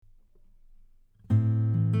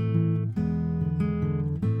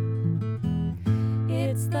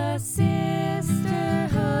The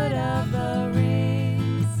Sisterhood of the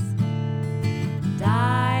Rings,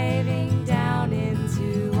 diving down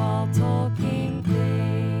into all Tolkien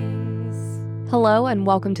things. Hello and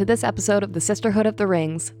welcome to this episode of the Sisterhood of the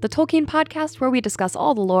Rings, the Tolkien podcast where we discuss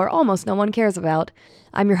all the lore almost no one cares about.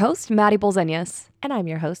 I'm your host, Maddie Bolzenius. And I'm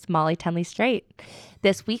your host, Molly Tenley-Straight.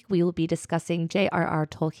 This week, we will be discussing J.R.R.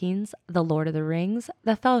 Tolkien's The Lord of the Rings,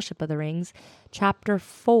 The Fellowship of the Rings, Chapter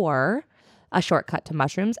 4, A Shortcut to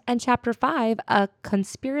Mushrooms, and Chapter 5, A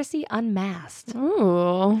Conspiracy Unmasked.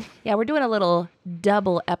 Ooh. Yeah, we're doing a little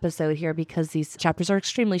double episode here because these chapters are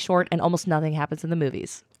extremely short and almost nothing happens in the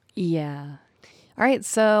movies. Yeah. All right,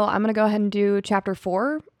 so I'm going to go ahead and do Chapter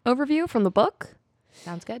 4 overview from the book.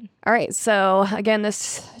 Sounds good. All right, so again,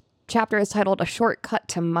 this chapter is titled A Shortcut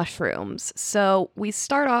to Mushrooms. So we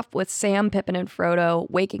start off with Sam, Pippin, and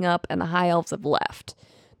Frodo waking up and the High Elves have left.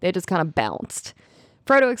 They just kind of bounced.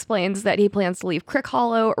 Frodo explains that he plans to leave Crick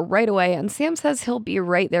Hollow right away, and Sam says he'll be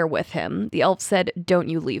right there with him. The elf said, "Don't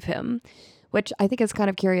you leave him," which I think is kind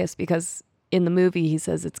of curious because in the movie he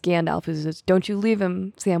says it's Gandalf who says, "Don't you leave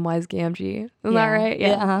him, Samwise Gamgee." Isn't that right?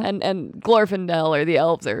 Yeah. Uh-huh. And Glorfindel or the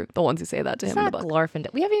elves are the ones who say that to It's him in the not book.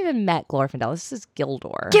 Glorfindel. We haven't even met Glorfindel. This is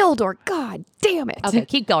Gildor. Gildor, god damn it. Okay,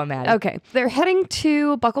 keep going, Maddie. Okay, they're heading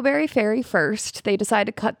to Buckleberry Ferry first. They decide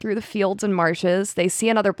to cut through the fields and marshes. They see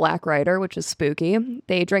another Black Rider, which is spooky.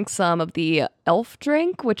 They drink some of the elf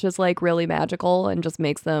drink, which is like really magical and just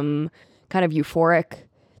makes them kind of euphoric.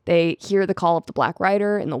 They hear the call of the Black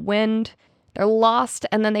Rider in the wind. They're lost,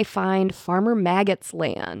 and then they find Farmer Maggot's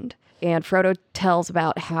land. And Frodo tells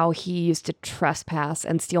about how he used to trespass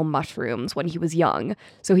and steal mushrooms when he was young.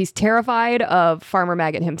 So he's terrified of Farmer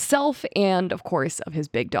Maggot himself and, of course, of his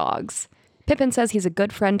big dogs. Pippin says he's a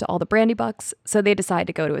good friend to all the Brandybucks, so they decide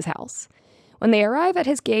to go to his house. When they arrive at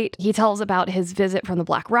his gate, he tells about his visit from the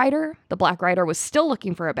Black Rider. The Black Rider was still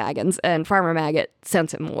looking for a Baggins, and Farmer Maggot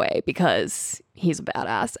sends him away because he's a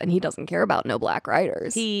badass and he doesn't care about no Black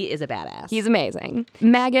Riders. He is a badass. He's amazing.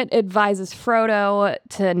 Maggot advises Frodo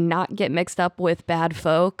to not get mixed up with bad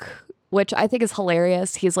folk, which I think is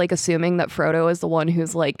hilarious. He's like assuming that Frodo is the one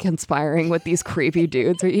who's like conspiring with these creepy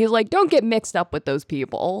dudes. He's like, don't get mixed up with those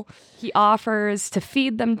people. He offers to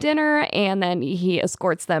feed them dinner and then he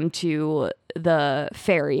escorts them to the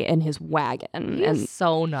ferry in his wagon. He's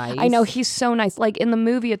so nice. I know, he's so nice. Like in the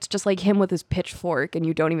movie, it's just like him with his pitchfork and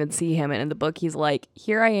you don't even see him. And in the book, he's like,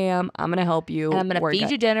 here I am. I'm going to help you. And I'm going to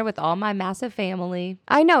feed you dinner with all my massive family.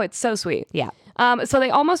 I know, it's so sweet. Yeah. So they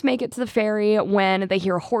almost make it to the ferry when they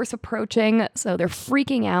hear a horse approaching. So they're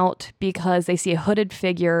freaking out because they see a hooded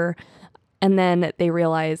figure. And then they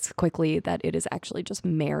realize quickly that it is actually just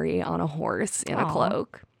Mary on a horse in a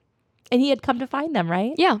cloak. And he had come to find them,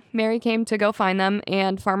 right? Yeah, Mary came to go find them,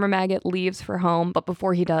 and Farmer Maggot leaves for home. But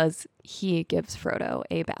before he does, he gives Frodo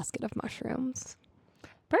a basket of mushrooms.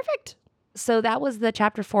 Perfect. So that was the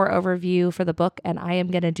Chapter 4 overview for the book, and I am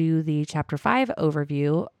going to do the Chapter 5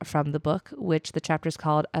 overview from the book, which the chapter is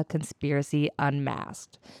called A Conspiracy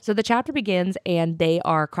Unmasked. So the chapter begins, and they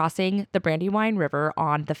are crossing the Brandywine River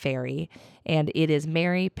on the ferry, and it is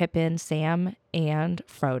Merry, Pippin, Sam, and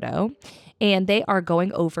Frodo, and they are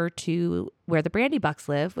going over to where the Brandybucks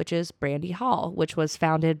live, which is Brandy Hall, which was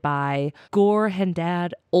founded by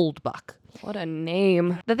Gorhendad Oldbuck. What a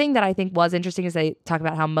name. The thing that I think was interesting is they talk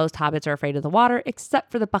about how most hobbits are afraid of the water, except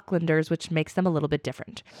for the Bucklanders, which makes them a little bit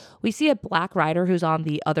different. We see a Black Rider who's on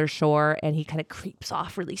the other shore, and he kind of creeps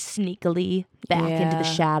off really sneakily back into the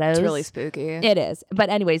shadows. It's really spooky. It is. But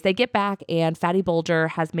anyways, they get back, and Fatty Bulger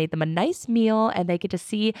has made them a nice meal, and they get to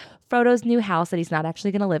see Frodo's new house that he's not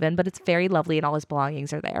actually going to live in, but it's very lovely, and all his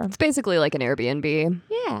belongings are there. It's basically like an Airbnb.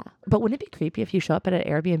 Yeah. But wouldn't it be creepy if you show up at an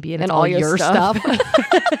Airbnb and it's all your stuff?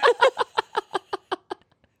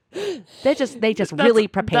 They just really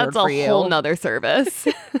prepared for you. That's a whole nother service.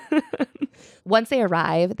 Once they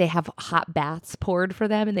arrive, they have hot baths poured for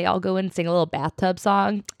them, and they all go in and sing a little bathtub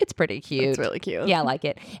song. It's pretty cute. It's really cute. Yeah, I like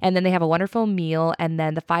it. And then they have a wonderful meal, and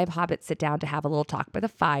then the 5 hobbits sit down to have a little talk by the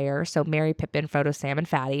fire. So Merry, Pippin, Frodo, Sam, and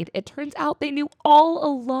Fatty. It turns out they knew all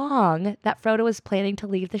along that Frodo was planning to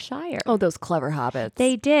leave the Shire. Oh, those clever hobbits.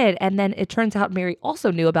 They did. And then it turns out Merry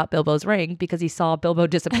also knew about Bilbo's ring because he saw Bilbo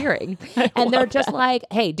disappearing. And they're just like,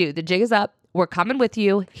 hey, dude, the jig is up. We're coming with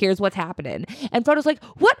you. Here's what's happening. And Frodo's like,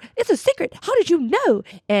 what? It's a secret. How did you know?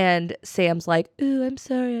 And Sam's like, ooh, I'm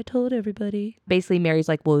sorry. I told everybody. Basically, Mary's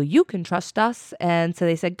like, well, you can trust us. And so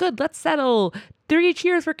they said, good, let's settle. 3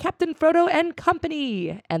 cheers for Captain Frodo and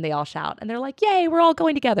company. And they all shout. And they're like, yay, we're all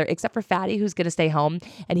going together. Except for Fatty, who's going to stay home.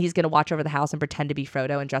 And he's going to watch over the house and pretend to be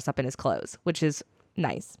Frodo and dress up in his clothes, which is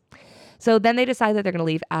nice. So then they decide that they're going to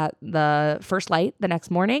leave at the first light the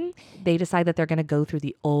next morning. They decide that they're going to go through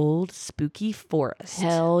the old spooky forest.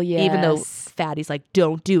 Hell yes. Even though Fatty's like,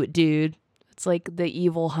 don't do it, dude. It's like the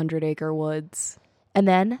evil 100-acre woods. And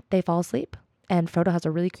then they fall asleep and Frodo has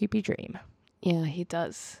a really creepy dream. Yeah, he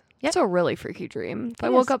does. Yep. It's a really freaky dream. If I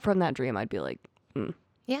It woke is. up from that dream, I'd be like,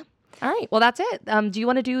 Yeah. All right. Well, that's it. Do you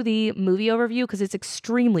want to do the movie overview? Because it's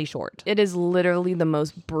extremely short. it is literally the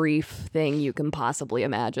most brief thing you can possibly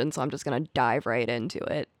imagine. So I'm just going to dive right into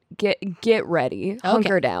it. Get ready.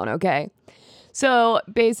 Hunker down, okay? So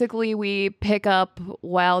basically, we pick up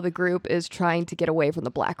while the group is trying to get away from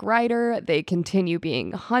the Black Rider. They continue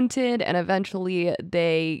being hunted, and eventually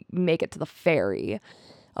they make it to the ferry.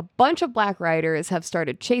 A bunch of Black Riders have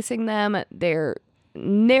started chasing them. They're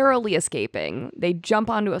narrowly escaping. They jump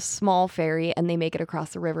onto a small ferry, and they make it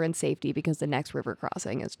across the river in safety because the next river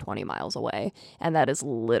crossing is 20 miles away. And that is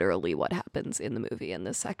literally what happens in the movie in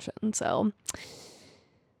this section. So...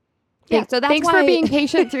 Yeah, so that's thanks why... for being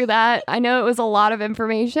patient through that. I know it was a lot of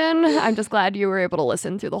information. I'm just glad you were able to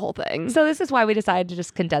listen through the whole thing. So this is why we decided to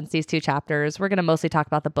just condense these two chapters. We're going to mostly talk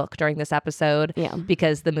about the book during this episode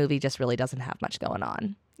because the movie just really doesn't have much going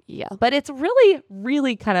on. Yeah. But it's really,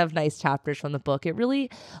 really kind of nice chapters from the book. It really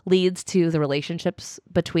leads to the relationships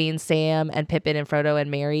between Sam and Pippin and Frodo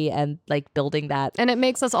and Merry and like building that. And it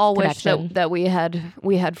makes us all connection. wish that we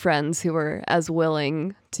had friends who were as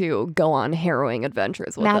willing to go on harrowing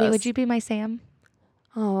adventures with Maddie, us. would you be my Sam?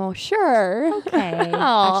 Oh, sure. Okay.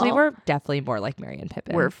 Aw. Actually, we're definitely more like Merry and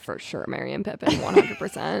Pippin. We're for sure Merry and Pippin,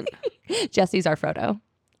 100%. Jesse's our Frodo.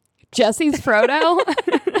 Jesse's Frodo?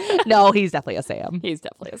 No, he's definitely a Sam. He's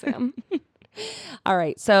definitely a Sam. All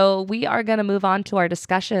right. So we are going to move on to our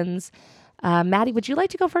discussions. Maddie, would you like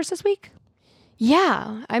to go first this week?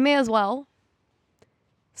 Yeah, I may as well.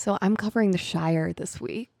 So I'm covering the Shire this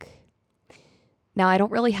week. Now, I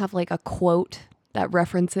don't really have like a quote that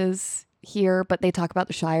references here, but they talk about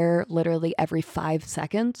the Shire literally every 5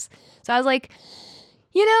 seconds. So I was like,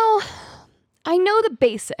 I know the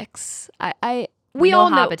basics. We all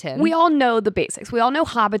know Hobbiton. We all know the basics. We all know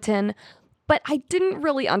Hobbiton, but I didn't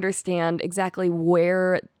really understand exactly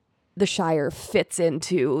where the Shire fits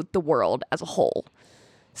into the world as a whole.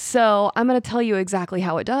 So I'm going to tell you exactly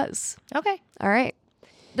how it does. Okay. All right.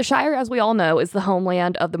 The Shire, as we all know, is the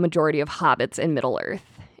homeland of the majority of hobbits in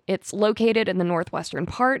Middle-earth. It's located in the northwestern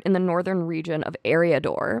part in the northern region of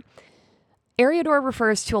Eriador. Eriador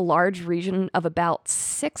refers to a large region of about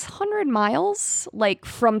 600 miles, like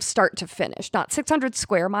from start to finish. Not 600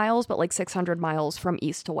 square miles, but like 600 miles from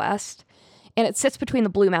east to west. And it sits between the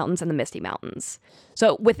Blue Mountains and the Misty Mountains.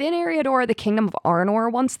 So within Eriador, the kingdom of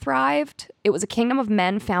Arnor once thrived. It was a kingdom of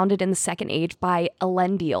men founded in the Second Age by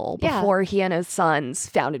Elendil before he and his sons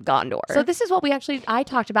founded Gondor. So this is what I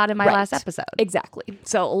talked about in my last episode. Exactly.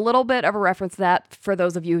 So a little bit of a reference to that for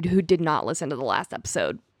those of you who did not listen to the last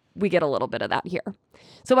episode. We get a little bit of that here.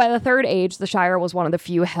 So by the Third Age, the Shire was one of the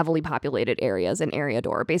few heavily populated areas in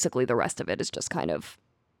Eriador. Basically, the rest of it is just kind of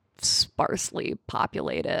sparsely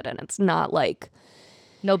populated, and it's not like...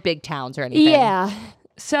 No big towns or anything. Yeah.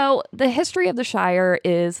 So the history of the Shire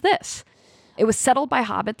is this. It was settled by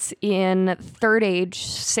hobbits in Third Age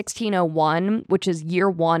 1601, which is year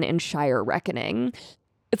 1 in Shire reckoning.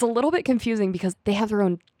 It's a little bit confusing because they have their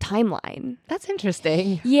own timeline. That's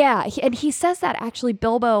interesting. Yeah, and he says that actually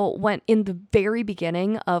Bilbo went in the very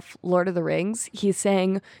beginning of Lord of the Rings. He's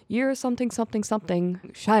saying, year something, something, something,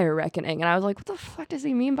 Shire reckoning. And I was like, what the fuck does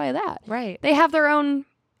he mean by that? Right. They have their own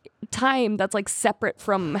time that's like separate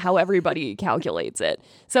from how everybody calculates it.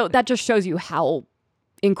 So that just shows you how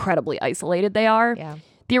incredibly isolated they are. Yeah.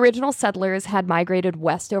 The original settlers had migrated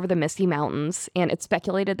west over the Misty Mountains, and it's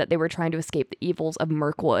speculated that they were trying to escape the evils of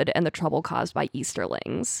Mirkwood and the trouble caused by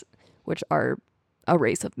Easterlings, which are a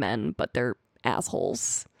race of men, but they're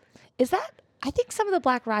assholes. Is that... I think some of the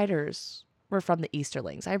Black Riders were from the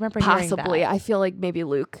Easterlings. I remember hearing Possibly. that. I feel like maybe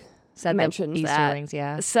Luke mentioned that. Easterlings,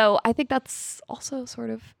 yeah. So I think that's also sort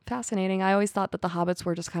of fascinating. I always thought that the hobbits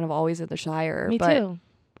were just kind of always in the Shire. Me but too.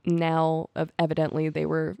 Now, evidently, they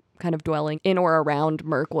were kind of dwelling in or around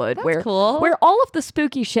Mirkwood, That's cool. where all of the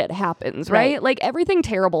spooky shit happens, right? Right. Like everything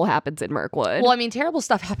terrible happens in Mirkwood. Well, I mean, terrible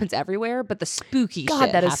stuff happens everywhere, but the spooky God,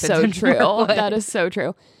 shit that is happens so in true. Mirkwood. That is so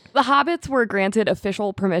true. The hobbits were granted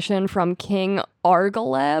official permission from King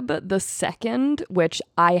Argaleb II, which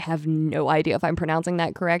I have no idea if I'm pronouncing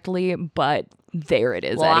that correctly, but there it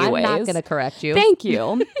is anyways. I'm not going to correct you. Thank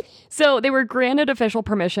you. So they were granted official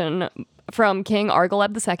permission from King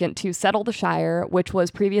Argaleb II to settle the Shire, which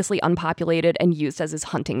was previously unpopulated and used as his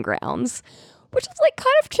hunting grounds. which is like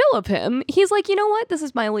kind of chill of him. He's like, you know what? This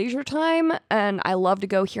is my leisure time and I love to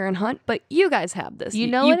go here and hunt, but you guys have this. You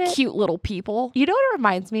know you what cute little people. You know what it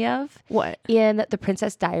reminds me of? What? In The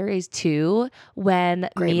Princess Diaries 2, when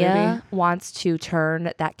Great Mia movie. wants to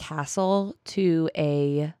turn that castle to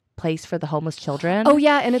a place for the homeless children. Oh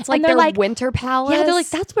yeah, and it's like And they're their like- winter palace. Yeah, they're like,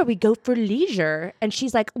 that's where we go for leisure. And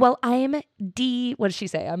she's like, well, I'm what does she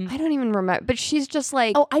say? I don't even remember, but she's just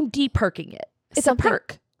like, I'm de-perking it. It's Something- a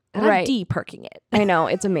perk. And Right. I'm de-perking it. I know,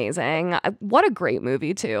 it's amazing. What a great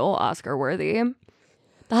movie too, Oscar worthy.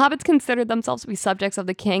 The hobbits considered themselves to be subjects of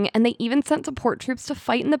the king, and they even sent support troops to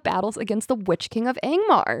fight in the battles against the Witch King of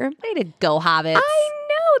Angmar. Way to go, hobbits. I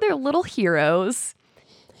know, they're little heroes.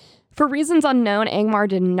 For reasons unknown, Angmar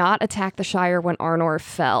did not attack the Shire when Arnor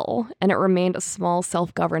fell, and it remained a small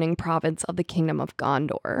self-governing province of the Kingdom of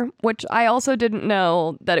Gondor, which I also didn't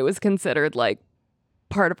know that it was considered like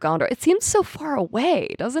part of Gondor. It seems so far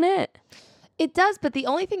away, doesn't it? It does, but the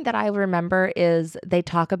only thing that I remember is they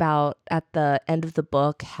talk about at the end of the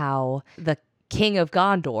book how the King of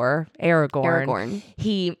Gondor, Aragorn,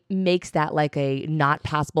 he makes that like a not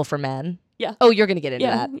passable for men. Yeah. Oh, you're going to get into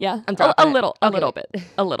that. Yeah. I'm a dropping it. little Okay. bit.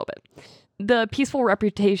 A little bit. The peaceful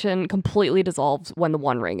reputation completely dissolves when the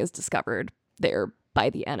One Ring is discovered there by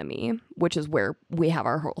the enemy, which is where we have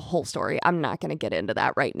our whole story. I'm not going to get into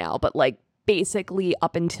that right now, but like basically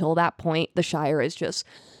up until that point, the Shire is just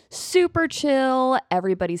super chill.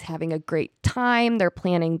 Everybody's having a great time. They're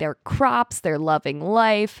planting their crops. They're loving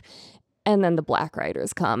life. And then the Black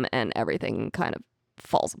Riders come and everything kind of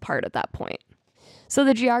falls apart at that point. So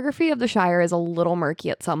the geography of the Shire is a little murky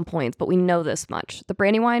at some points, but we know this much. The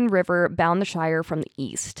Brandywine River bound the Shire from the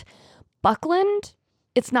east. Buckland,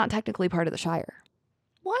 it's not technically part of the Shire.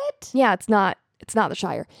 What? Yeah, it's not the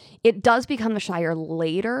Shire. It does become the Shire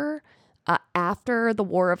later, after the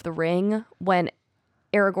War of the Ring, when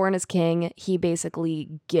Aragorn is king. He basically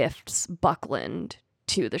gifts Buckland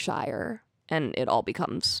to the Shire, and it all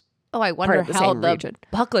becomes Oh, I wonder of the how same the region.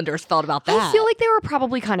 Bucklanders felt about that. I feel like they were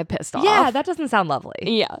probably kind of pissed off. yeah, that doesn't sound lovely.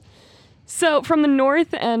 Yeah. So from the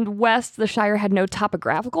north and west, the Shire had no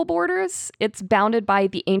topographical borders. It's bounded by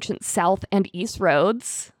the ancient south and east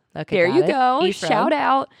roads. Okay, There got you it. go. East Shout Road.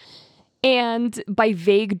 out. And by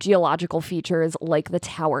vague geological features like the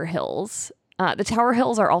Tower Hills. The Tower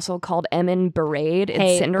Hills are also called Emyn Beraid. It's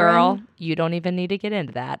Hey, Sindarin. girl, you don't even need to get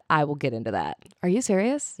into that. I will get into that. Are you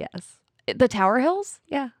serious? Yes. The Tower Hills?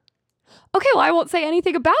 Yeah. Okay, well, I won't say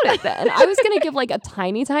anything about it then. I was going to give like a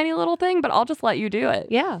tiny, tiny little thing, but I'll just let you do it.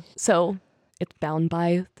 Yeah. So it's bound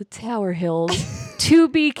by the Tower Hills to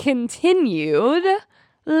be continued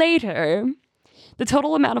later. The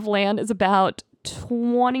total amount of land is about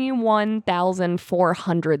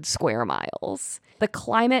 21,400 square miles. The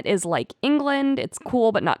climate is like England. It's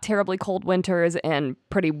cool, but not terribly cold winters and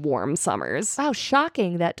pretty warm summers. Wow,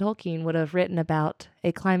 shocking that Tolkien would have written about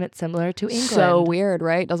a climate similar to England. So weird,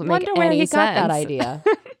 right? Doesn't make Wonder where any he sense. got that idea.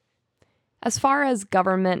 As far as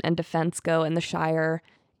government and defense go in the Shire,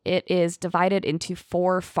 it is divided into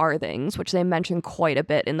 4 farthings, which they mention quite a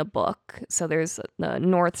bit in the book. So there's the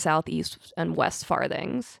north, south, east, and west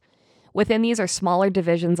farthings. Within these are smaller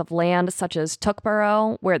divisions of land, such as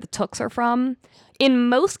Tookborough, where the Tooks are from. In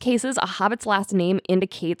most cases, a hobbit's last name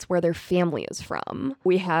indicates where their family is from.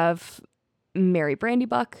 We have Mary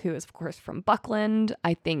Brandybuck, who is, of course, from Buckland.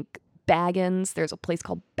 I think Baggins, there's a place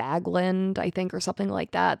called Bagland, I think, or something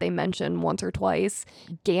like that. They mention once or twice.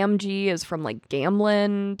 Gamgee is from, like,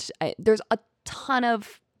 Gamland. There's a ton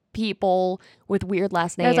of people with weird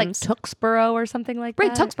last names. There's like Tooksborough or something like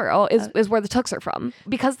Right, that. Tooksborough is where the Tooks are from.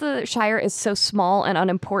 Because the Shire is so small and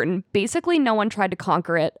unimportant, basically no one tried to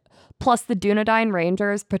conquer it. Plus, the Dunedain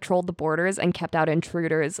Rangers patrolled the borders and kept out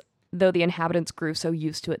intruders, though the inhabitants grew so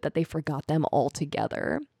used to it that they forgot them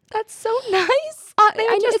altogether. That's so nice. I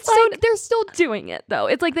know, they're still doing it, though.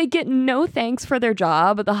 It's like they get no thanks for their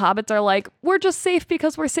job. The hobbits are like, we're just safe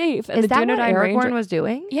because we're safe. And Is the that what Dunedain Aragorn was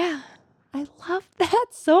doing? Yeah. I love that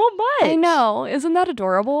so much. I know. Isn't that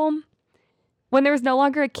adorable? When there was no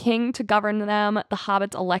longer a king to govern them, the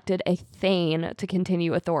hobbits elected a thane to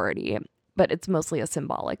continue authority, but it's mostly a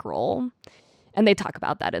symbolic role. And they talk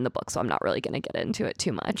about that in the book, so I'm not really going to get into it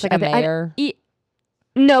too much. It's like a mayor.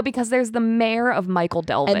 No, because there's the mayor of Michael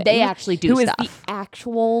Delving. And they actually do who stuff. is the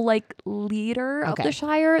actual leader of Okay. the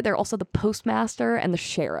Shire. They're also the postmaster and the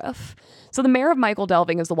sheriff. So the mayor of Michael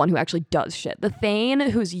Delving is the one who actually does shit. The Thane,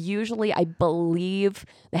 who's usually, I believe,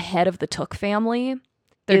 the head of the Took family.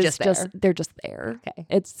 They're is just there. They're just there. Okay.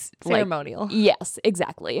 It's Ceremonial. Yes,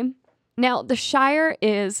 exactly. Now, the Shire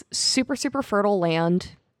is super, super fertile land,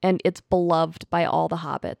 and it's beloved by all the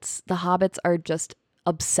hobbits. The hobbits are just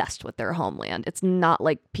obsessed with their homeland. It's not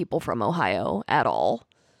like people from Ohio at all.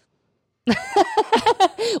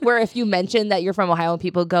 Where if you mention that you're from Ohio and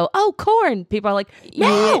people go, "Oh, corn," people are like,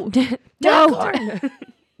 "No, No. corn."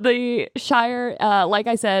 The Shire, like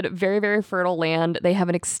I said, very, very fertile land. They have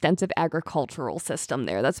an extensive agricultural system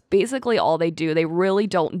there. That's basically all they do. They really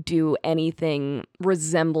don't do anything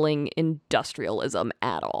resembling industrialism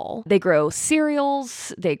at all. They grow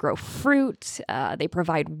cereals, they grow fruit, they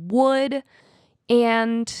provide wood,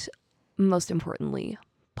 and most importantly,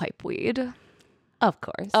 pipeweed. Of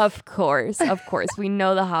course. Of course. We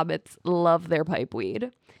know the hobbits love their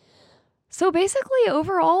pipeweed. So basically,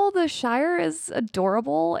 overall, the Shire is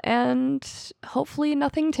adorable and hopefully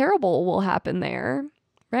nothing terrible will happen there,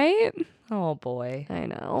 right? Oh, boy. I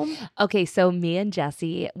know. Okay, so me and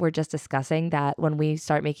Jesse were just discussing that when we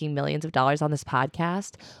start making millions of dollars on this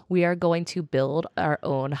podcast, we are going to build our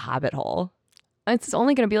own hobbit hole. It's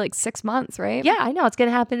only going to be like 6 months, right? Yeah, I know. It's going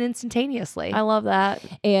to happen instantaneously. I love that.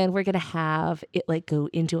 And we're going to have it like go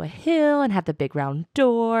into a hill and have the big round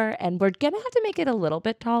door. And we're going to have to make it a little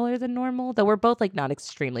bit taller than normal, though we're both like not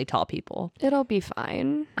extremely tall people. It'll be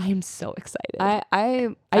fine. I'm so excited. I Are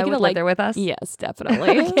you would going to live there with us? Yes,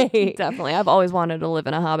 definitely. Okay. Definitely. I've always wanted to live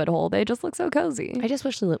in a hobbit hole. They just look so cozy. I just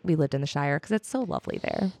wish we lived in the Shire because it's so lovely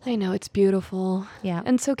there. I know. It's beautiful. Yeah.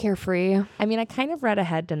 And so carefree. I mean, I kind of read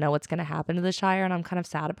ahead to know what's going to happen to the Shire, and I'm kind of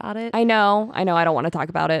sad about it. I know. I don't want to talk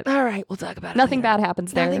about it. All right, we'll talk about it. Nothing later. bad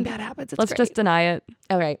happens there. Nothing bad happens. It's Let's great. just deny it.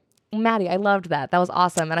 All right. Maddie, I loved that. That was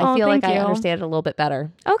awesome. And I Oh, feel like thank I you. understand it a little bit better.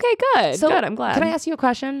 Okay, good. So, good. I'm glad. Can I ask you a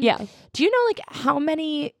question? Yeah. Do you know like how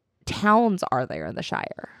many towns are there in the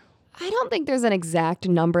Shire? I don't think there's an exact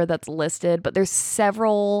number that's listed, but there's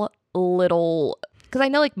several little. Because I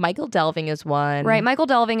know like Michael Delving is one. Right. Michael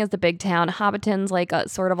Delving is the big town. Hobbiton's like a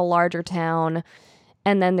sort of a larger town.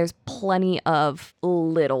 And then there's plenty of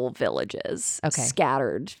little villages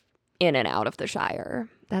scattered in and out of the Shire.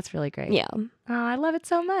 That's really great. Yeah. Oh, I love it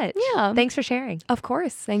so much. Yeah. Thanks for sharing. Of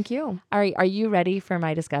course. Thank you. All right. Are you ready for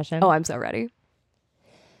my discussion? Oh, I'm so ready.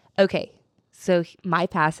 Okay. So my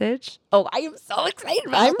passage. Oh, I am so excited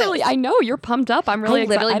about this. I know you're pumped up. I'm really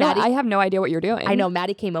excited. literally, Maddie- I have no idea what you're doing. I know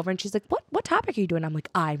Maddie came over and she's like, what topic are you doing? I'm like,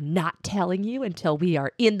 I'm not telling you until we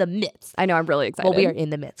are in the midst. I know. I'm really excited. Well, we are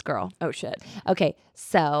in the midst, girl. Oh, shit. Okay.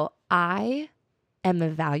 So I am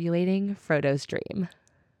evaluating Frodo's dream.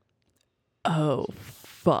 Oh,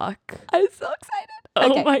 fuck. I'm so excited.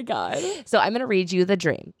 Oh, Okay. my God. So I'm going to read you the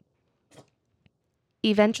dream.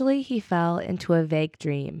 Eventually, he fell into a vague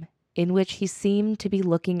dream in which he seemed to be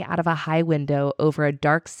looking out of a high window over a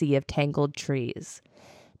dark sea of tangled trees.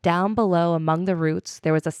 Down below, among the roots,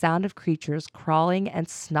 there was a sound of creatures crawling and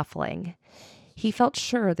snuffling. He felt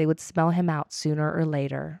sure they would smell him out sooner or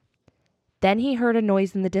later. Then he heard a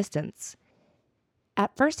noise in the distance.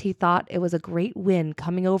 At first, he thought it was a great wind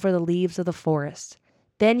coming over the leaves of the forest.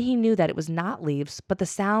 Then he knew that it was not leaves, but the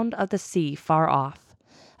sound of the sea far off,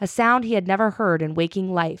 a sound he had never heard in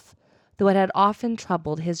waking life, though it had often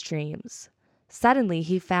troubled his dreams. Suddenly,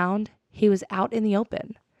 he found he was out in the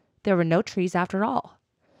open. There were no trees after all.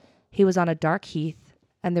 He was on a dark heath,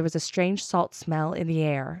 and there was a strange salt smell in the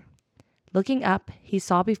air. Looking up, he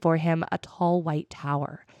saw before him a tall white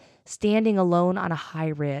tower, standing alone on a high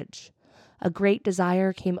ridge. A great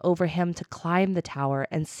desire came over him to climb the tower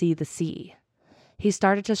and see the sea. He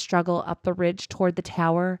started to struggle up the ridge toward the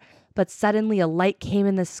tower, but suddenly a light came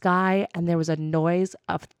in the sky and there was a noise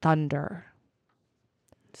of thunder.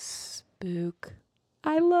 Spook.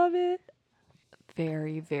 I love it.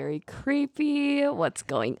 Very, very creepy. What's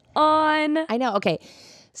going on? I know. Okay.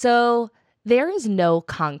 So there is no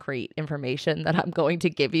concrete information that I'm going to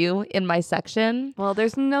give you in my section. Well,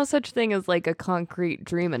 there's no such thing as like a concrete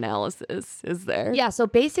dream analysis, is there? Yeah. So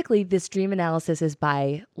basically, this dream analysis is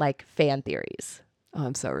by like fan theories. Oh,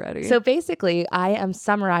 I'm so ready. So basically, I am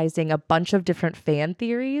summarizing a bunch of different fan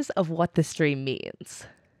theories of what this dream means.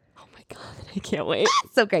 oh my God, I can't wait.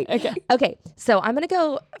 So great. Okay. Okay. So I'm going to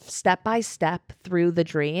go step by step through the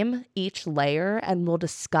dream, each layer, and we'll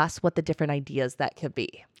discuss what the different ideas that could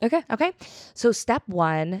be. Okay. Okay. So step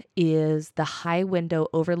one is the high window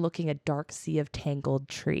overlooking a dark sea of tangled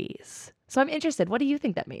trees. So I'm interested. What do you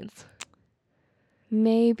think that means?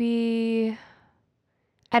 Maybe.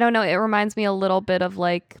 I don't know. It reminds me a little bit of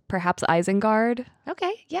like perhaps Isengard.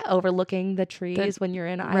 Okay. Yeah. Overlooking the trees when you're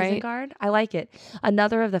in right. Isengard. I like it.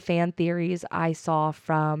 Another of the fan theories I saw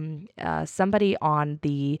from somebody on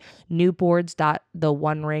the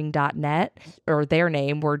newboards.theonering.net, or their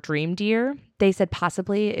name were Dream Deer. They said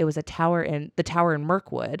possibly it was the tower in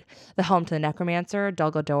Mirkwood, the home to the necromancer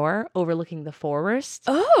Dol Guldur, overlooking the forest.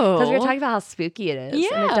 Oh. Because we were talking about how spooky it is.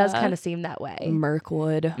 And it does Yeah. kind of seem that way.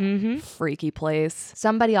 Mirkwood. Mm-hmm. Freaky place.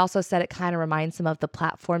 Somebody also said it kind of reminds them of the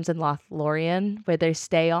platforms in Lothlorien where they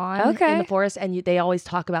stay on Okay. in the forest. And they always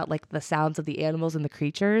talk about like the sounds of the animals and the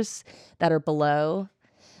creatures that are below.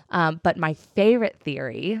 But my favorite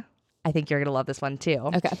theory, I think you're going to love this one too.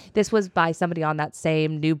 Okay. This was by somebody on that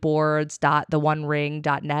same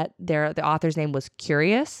newboards.theonering.net. The author's name was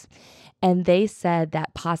Curious. And they said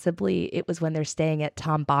that possibly it was when they're staying at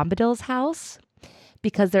Tom Bombadil's house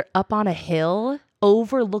because they're up on a hill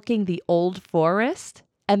overlooking the old forest.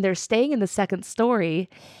 And they're staying in the second story.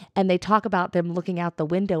 And they talk about them looking out the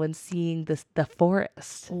window and seeing the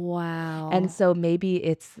forest. Wow. And so maybe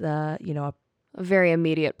it's a very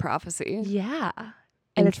immediate prophecy. yeah.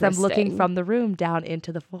 And it's them looking Interesting. from the room down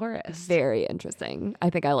into the forest. Very interesting. I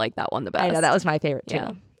think I like that one the best. I know, that was my favorite too.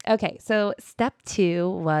 Yeah. Okay, so step 2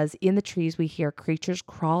 was in the trees we hear creatures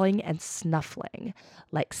crawling and snuffling,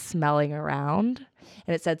 like smelling around.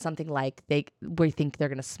 And it said something like we think they're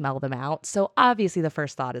going to smell them out. So obviously the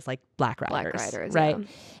first thought is like Black Riders, right? yeah.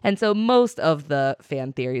 And so most of the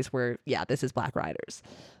fan theories were, yeah, this is Black Riders.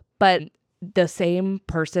 But the same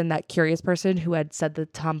person, that curious person who had said the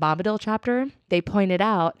Tom Bombadil chapter, they pointed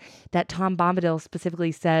out that Tom Bombadil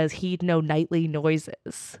specifically says he'd know nightly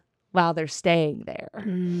noises while they're staying there.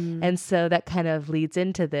 And so that kind of leads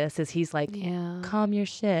into this is he's like, Yeah. calm your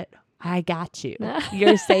shit. I got you.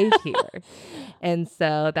 You're safe here. And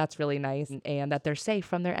so that's really nice. And that they're safe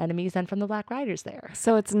from their enemies and from the Black Riders there.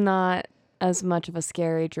 So it's not as much of a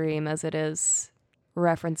scary dream as it is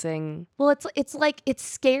referencing. Well, it's like it's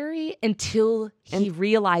scary until he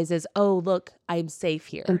realizes, oh, look, I'm safe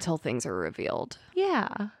here. Until things are revealed. Yeah.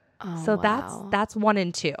 Oh, So wow. that's 1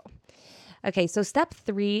 and 2. Okay, so step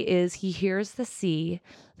 3 is he hears the sea,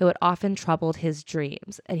 though it often troubled his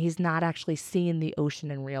dreams, and he's not actually seeing the ocean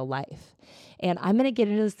in real life. And I'm going to get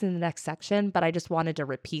into this in the next section, but I just wanted to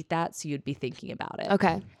repeat that so you'd be thinking about it.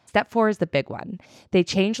 Okay. Step 4 is the big one. They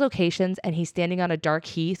change locations, and he's standing on a dark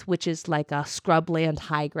heath, which is like a scrubland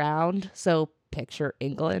high ground. So picture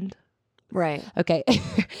England. Right. Okay.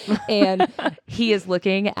 And he is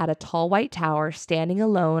looking at a tall white tower standing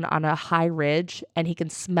alone on a high ridge, and he can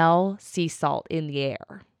smell sea salt in the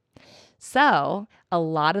air. So a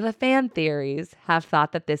lot of the fan theories have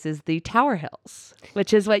thought that this is the Tower Hills,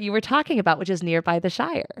 which is what you were talking about, which is nearby the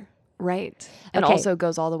Shire. Right. And Okay. also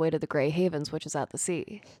goes all the way to the Grey Havens, which is at the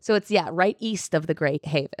sea. So it's, right east of the Great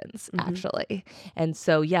Havens, actually. And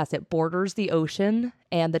so, yes, it borders the ocean,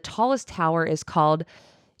 and the tallest tower is called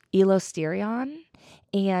Elosterion,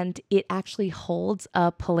 and it actually holds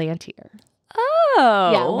a Palantir. Oh.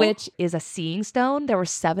 Yeah, which is a seeing stone. There were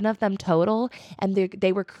 7 of them total, and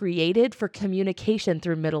they were created for communication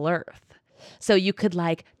through Middle Earth. So you could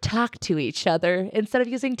like talk to each other instead of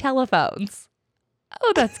using telephones.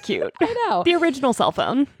 Oh, that's cute. I know. The original cell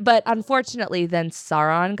phone. But unfortunately, then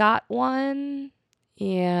Sauron got one.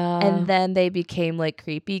 Yeah. And then they became like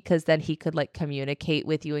creepy because then he could like communicate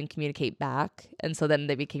with you and communicate back. And so then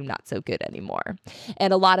they became not so good anymore.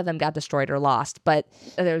 And a lot of them got destroyed or lost. But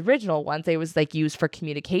the original ones, they was like used for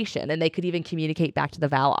communication, and they could even communicate back to the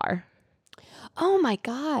Valar. Oh my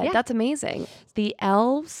God. Yeah. That's amazing. The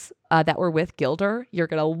elves that were with Gilder, you're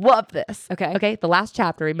going to love this. Okay. Okay. The last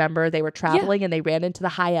chapter, remember, they were traveling and they ran into the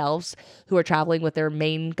high elves who were traveling with their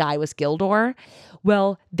main guy was Gildor.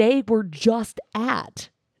 Well, they were just at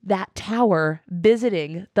that tower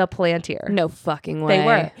visiting the Palantir. No fucking way. They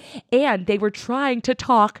were. And they were trying to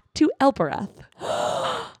talk to Elbereth.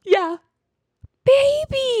 Yeah.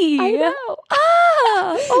 Baby. I know.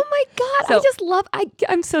 Ah. Oh my God. So- I just love,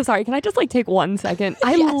 I'm so sorry. Can I just like take 1 second?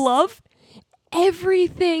 I Yes. love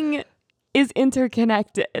everything is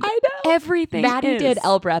interconnected. I know. Everything Maddie is. did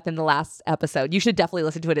Elbereth in the last episode. You should definitely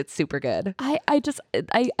listen to it. It's super good.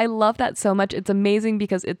 I love that so much. It's amazing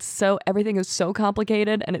because everything is so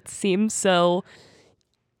complicated and it seems so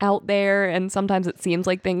out there, and sometimes it seems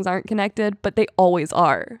like things aren't connected, but they always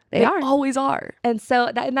are. They are. Always are. And so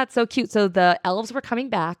that's so cute. So the elves were coming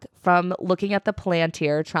back from looking at the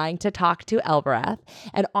Palantir, trying to talk to Elbereth.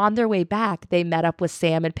 And on their way back, they met up with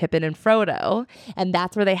Sam and Pippin and Frodo. And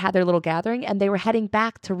that's where they had their little gathering. And they were heading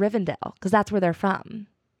back to Rivendell because that's where they're from.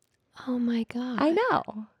 Oh my God. I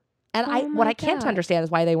know. And Oh what my I can't God. understand is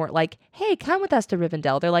why they weren't like, hey, come with us to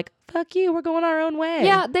Rivendell. They're like, fuck you, we're going our own way.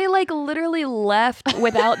 Yeah, they like literally left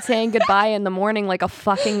without saying goodbye in the morning like a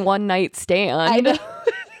fucking one night stand. I know.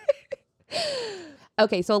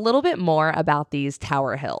 Okay, so a little bit more about these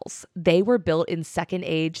Tower Hills. They were built in Second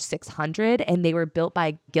Age 600, and they were built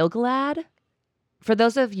by Gilgalad. For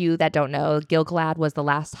those of you that don't know, Gil-galad was the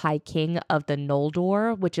last High King of the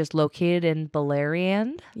Noldor, which is located in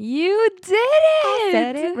Beleriand. You did it! I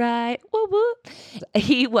said it right. Woo woo.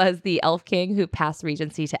 He was the Elf King who passed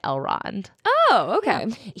regency to Elrond. Oh, okay.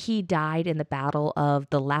 He died in the battle of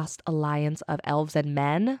the last alliance of elves and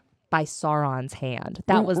men by Sauron's hand.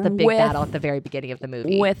 That was the big battle at the very beginning of the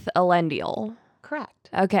movie. With Elendil.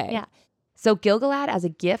 Correct. Okay. Yeah. So Gil-galad, as a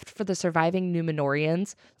gift for the surviving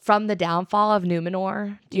Númenóreans from the downfall of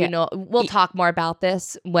Númenor, you know, we'll talk more about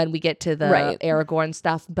this when we get to the Aragorn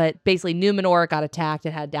stuff, but basically Númenor got attacked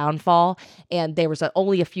and had downfall, and there was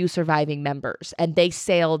only a few surviving members, and they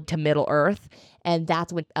sailed to Middle-earth, and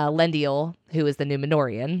that's when Elendil, who is the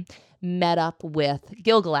Númenórean, met up with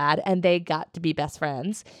Gil-galad, and they got to be best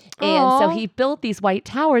friends. And so he built these white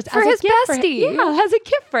towers for as his a gift bestie. For him. Yeah, as a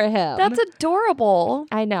gift for him. That's adorable.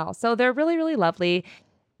 I know. So they're really, really lovely.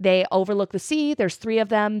 They overlook the sea. There's 3 of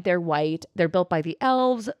them. They're white. They're built by the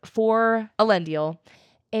elves for Elendil.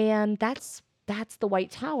 And that's the white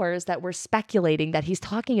towers that we're speculating that he's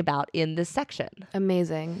talking about in this section.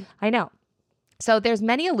 Amazing. I know. So there's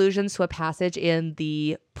many allusions to a passage in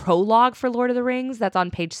the prologue for Lord of the Rings that's on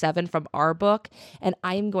page 7 from our book, and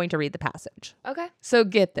I'm going to read the passage. Okay. So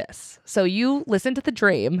get this. So you listen to the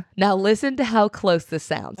dream. Now listen to how close this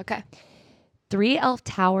sounds. Okay. 3 elf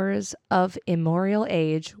towers of immemorial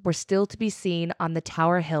age were still to be seen on the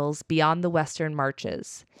tower hills beyond the western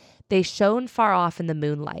marches. They shone far off in the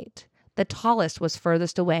moonlight. The tallest was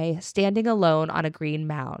furthest away, standing alone on a green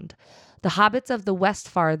mound. The hobbits of the West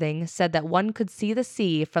Farthing said that one could see the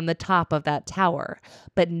sea from the top of that tower,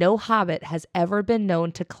 but no hobbit has ever been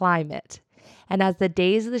known to climb it. And as the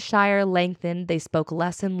days of the Shire lengthened, they spoke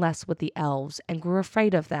less and less with the elves and grew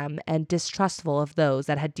afraid of them and distrustful of those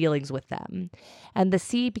that had dealings with them. And the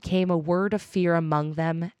sea became a word of fear among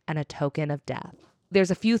them and a token of death.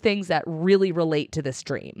 There's a few things that really relate to this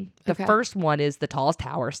dream. The first one is the tallest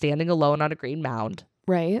tower standing alone on a green mound.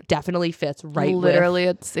 Right. Definitely fits right Literally,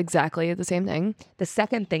 it's exactly the same thing. The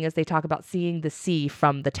second thing is they talk about seeing the sea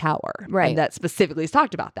from the tower. Right. And that specifically is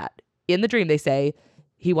talked about that. In the dream, they say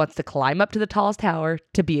he wants to climb up to the tallest tower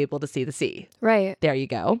to be able to see the sea. Right. There you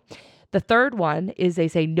go. The third one is they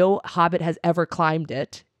say no hobbit has ever climbed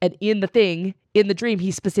it. And in the dream,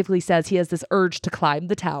 he specifically says he has this urge to climb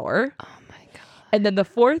the tower. Oh my God. And then the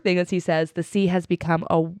fourth thing is he says the sea has become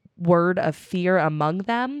a word of fear among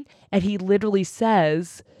them. And he literally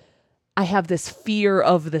says, I have this fear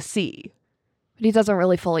of the sea. But he doesn't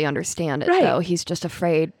really fully understand it, Right. though. He's just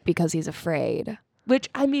afraid because he's afraid. Which,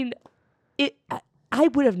 I mean, I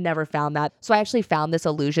would have never found that. So I actually found this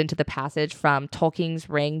allusion to the passage from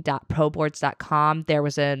tolkiensring.proboards.com. There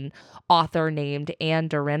was an author named Anne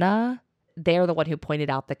Dorina. They're the one who pointed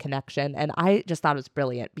out the connection. And I just thought it was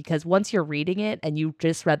brilliant because once you're reading it and you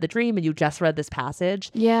just read the dream and you just read this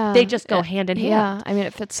passage, they just go hand in hand. Yeah, I mean,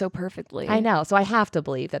 it fits so perfectly. I know. So I have to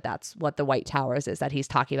believe that that's what the White Towers is that he's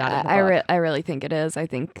talking about in the book. I really think it is. I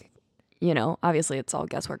think, obviously it's all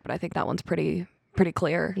guesswork, but I think that one's pretty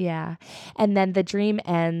clear. Yeah. And then the dream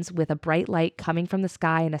ends with a bright light coming from the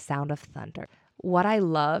sky and a sound of thunder. What I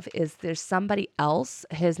love is there's somebody else,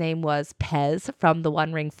 his name was Pez from the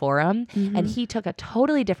One Ring Forum, and he took a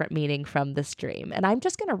totally different meaning from this dream. And I'm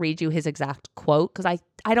just going to read you his exact quote because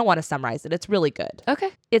I don't want to summarize it. It's really good. Okay.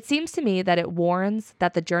 It seems to me that it warns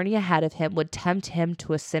that the journey ahead of him would tempt him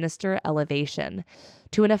to a sinister elevation,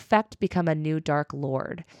 to in effect become a new dark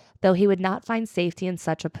lord, though he would not find safety in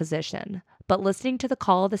such a position. But listening to the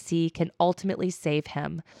call of the sea can ultimately save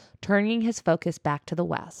him, turning his focus back to the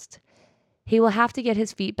west. He will have to get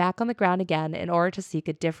his feet back on the ground again in order to seek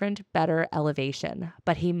a different, better elevation,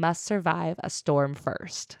 but he must survive a storm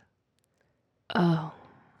first. Oh.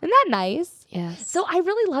 Isn't that nice? Yes. So I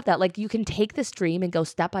really love that. Like, you can take this dream and go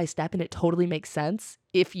step by step, and it totally makes sense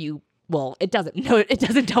if you... Well, it doesn't. No, it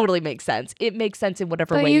doesn't totally make sense. It makes sense in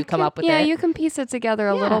whatever way you come up with it. Yeah, you can piece it together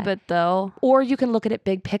a little bit, though. Or you can look at it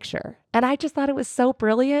big picture. And I just thought it was so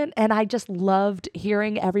brilliant. And I just loved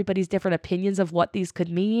hearing everybody's different opinions of what these could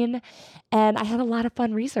mean. And I had a lot of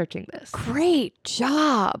fun researching this. Great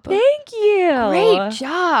job. Thank you. Great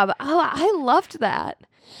job. Oh, I loved that.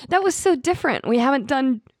 That was so different. We haven't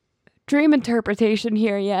done dream interpretation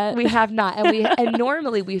here yet. We have not. And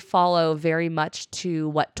normally we follow very much to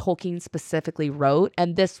what Tolkien specifically wrote,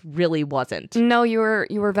 and this really wasn't. No, you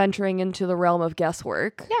were venturing into the realm of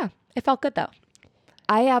guesswork. Yeah, it felt good though.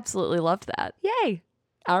 I absolutely loved that. Yay.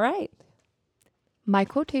 All right. My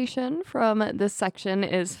quotation from this section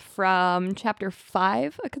is from chapter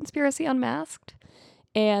 5, A Conspiracy Unmasked.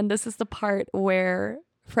 And this is the part where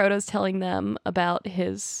Frodo's telling them about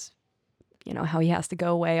his how he has to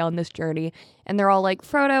go away on this journey. And they're all like,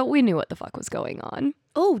 Frodo, we knew what the fuck was going on.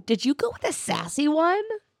 Oh, did you go with a sassy one?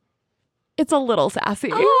 It's a little sassy.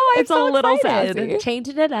 Oh, it's so a little excited. sassy.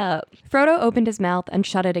 Changing it up. Frodo opened his mouth and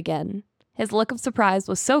shut it again. His look of surprise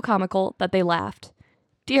was so comical that they laughed.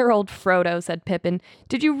 Dear old Frodo, said Pippin,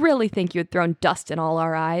 did you really think you had thrown dust in all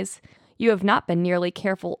our eyes? You have not been nearly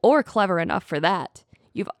careful or clever enough for that.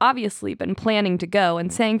 You've obviously been planning to go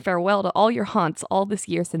and saying farewell to all your haunts all this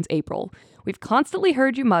year since April. We've constantly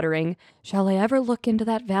heard you muttering, shall I ever look into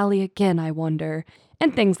that valley again, I wonder?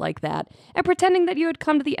 And things like that, and pretending that you had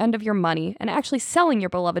come to the end of your money and actually selling your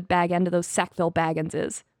beloved bag end to those Sackville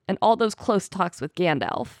Bagginses, and all those close talks with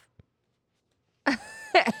Gandalf.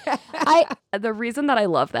 The reason that I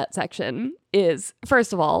love that section is,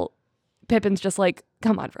 first of all, Pippin's just like,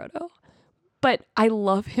 come on, Frodo. But I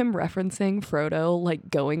love him referencing Frodo, like,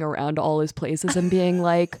 going around all his places and being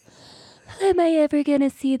like, am I ever gonna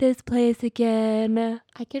see this place again?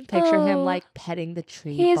 I can picture him like petting the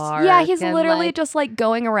tree He's bark. literally like, just like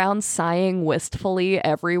going around sighing wistfully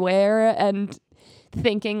everywhere and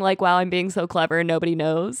thinking like, wow, I'm being so clever and nobody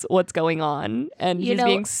knows what's going on. And he's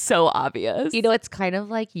being so obvious. it's kind of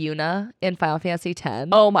like Yuna in Final Fantasy X.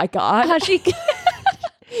 Oh my God. How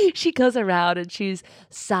she goes around and she's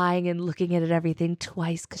sighing and looking at everything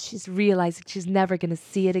twice because she's realizing she's never going to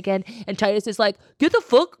see it again. And Titus is like, get the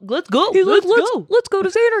fuck, let's go. Let's go. Let's go to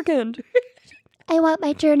Xanarkand. I want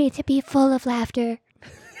my journey to be full of laughter.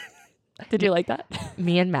 Did you like that?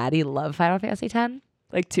 Me and Maddie love Final Fantasy X.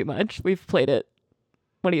 Like too much. We've played it.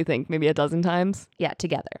 What do you think? Maybe a dozen times? Yeah,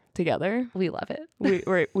 together. Together? We love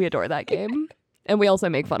it. We adore that game. And we also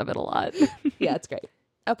make fun of it a lot. Yeah, it's great.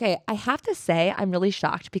 Okay, I have to say I'm really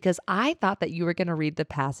shocked because I thought that you were going to read the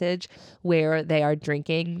passage where they are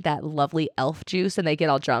drinking that lovely elf juice and they get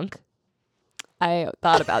all drunk. I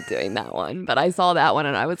thought about doing that one, but I saw that one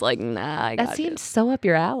and I was like, nah, I got That seems so up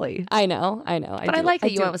your alley. I know. But I like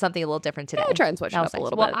that you went with something a little different today. I'll try and switch it up a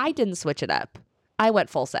little bit. Well, I didn't switch it up. I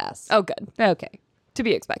went full sass. Oh, good. Okay. To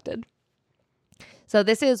be expected. So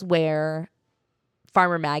this is where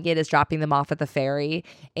Farmer Maggot is dropping them off at the ferry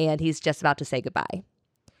and he's just about to say goodbye.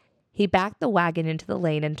 He backed the wagon into the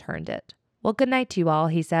lane and turned it. Well, good night to you all,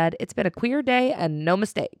 he said. It's been a queer day and no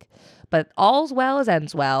mistake. But all's well as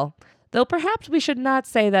ends well, though perhaps we should not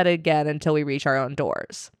say that again until we reach our own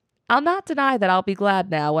doors. I'll not deny that I'll be glad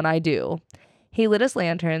now when I do. He lit his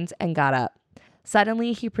lanterns and got up.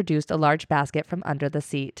 Suddenly, he produced a large basket from under the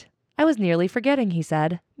seat. I was nearly forgetting, he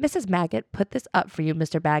said. Mrs. Maggot put this up for you,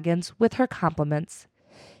 Mr. Baggins, with her compliments.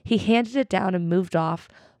 He handed it down and moved off,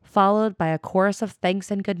 followed by a chorus of thanks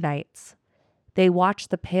and good nights. They watched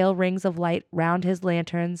the pale rings of light round his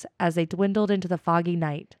lanterns as they dwindled into the foggy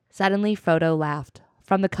night. Suddenly, Frodo laughed.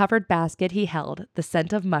 From the covered basket he held, the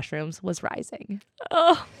scent of mushrooms was rising.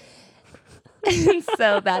 Oh. And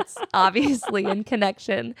so that's obviously in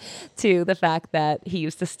connection to the fact that he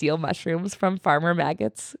used to steal mushrooms from Farmer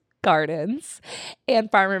Maggot's gardens.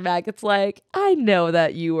 And Farmer Maggot's like, I know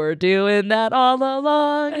that you were doing that all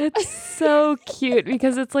along. It's so cute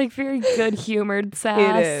because it's like very good humored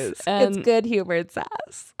sass. It is. And It's good humored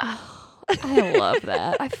sass. I love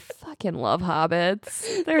that. I fucking love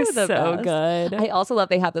hobbits. They're the so best. good. I also love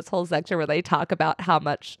they have this whole section where they talk about how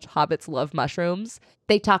much hobbits love mushrooms.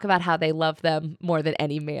 They talk about how they love them more than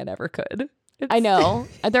any man ever could. I know.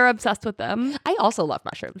 They're obsessed with them. I also love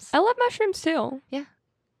mushrooms. I love mushrooms too. Yeah.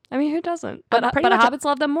 I mean, who doesn't? I'm But pretty much hobbits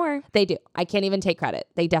love them more. They do. I can't even take credit.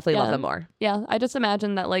 They definitely love Yeah. them more. Yeah, I just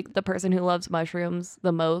imagine that like the person who loves mushrooms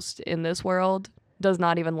the most in this world does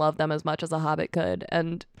not even love them as much as a hobbit could.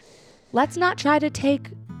 And Let's not try to take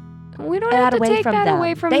we don't that have to away take from that them.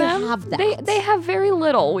 away from They them. have that. They have very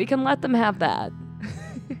little. We can let them have that.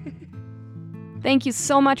 Thank you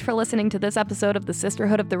so much for listening to this episode of the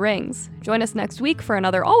Sisterhood of the Rings. Join us next week for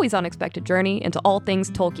another always unexpected journey into all things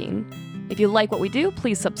Tolkien. If you like what we do,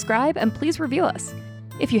 please subscribe and please review us.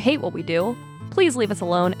 If you hate what we do, please leave us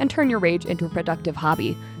alone and turn your rage into a productive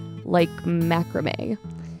hobby, like macrame.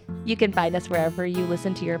 You can find us wherever you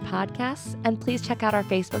listen to your podcasts, and please check out our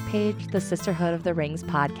Facebook page, the Sisterhood of the Rings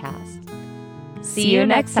podcast. See you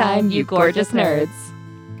next time, you gorgeous nerds.